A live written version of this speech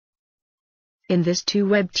In this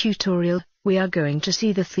TOWeb tutorial, we are going to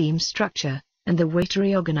see the theme structure, and the way to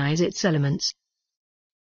reorganize its elements.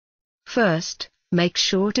 First, make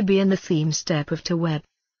sure to be in the theme step of TOWeb.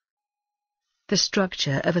 The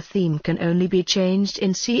structure of a theme can only be changed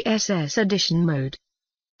in CSS edition mode.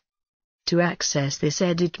 To access this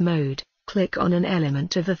edit mode, click on an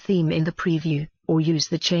element of the theme in the preview, or use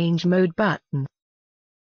the Change Mode button.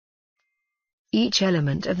 Each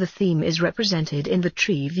element of the theme is represented in the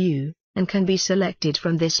tree view, and can be selected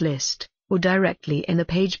from this list, or directly in the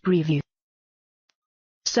page preview.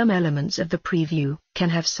 Some elements of the preview can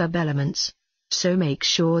have sub-elements, so make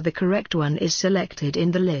sure the correct one is selected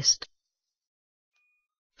in the list.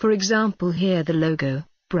 For example, here the logo,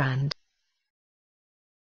 brand,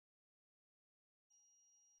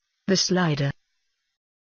 the slider,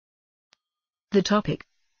 the topic.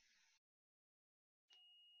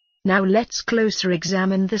 Now let's closer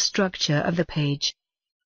examine the structure of the page.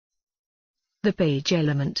 The page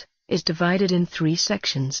element is divided in 3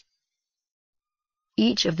 sections.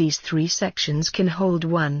 Each of these 3 sections can hold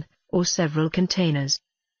one or several containers.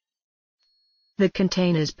 The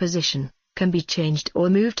container's position can be changed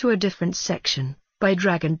or moved to a different section by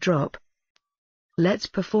drag and drop. Let's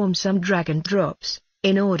perform some drag and drops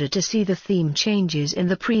in order to see the theme changes in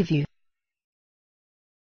the preview.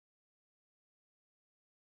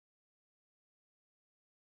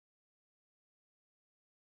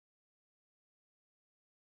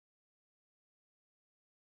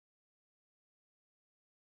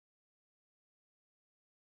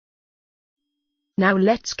 Now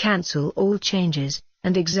let's cancel all changes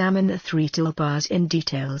and examine the 3 toolbars in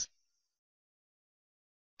details.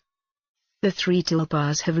 The 3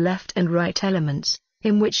 toolbars have left and right elements,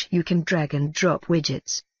 in which you can drag and drop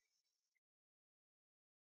widgets.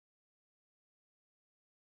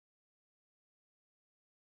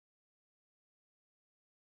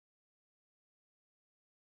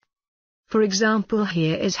 For example,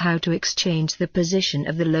 here is how to exchange the position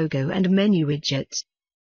of the logo and menu widgets.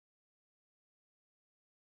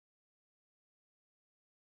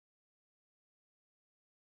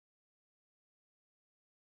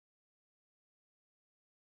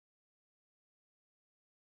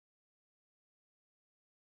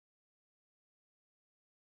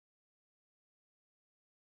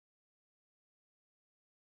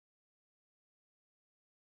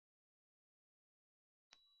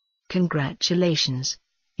 Congratulations!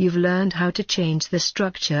 You've learned how to change the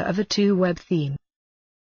structure of a TOWeb theme.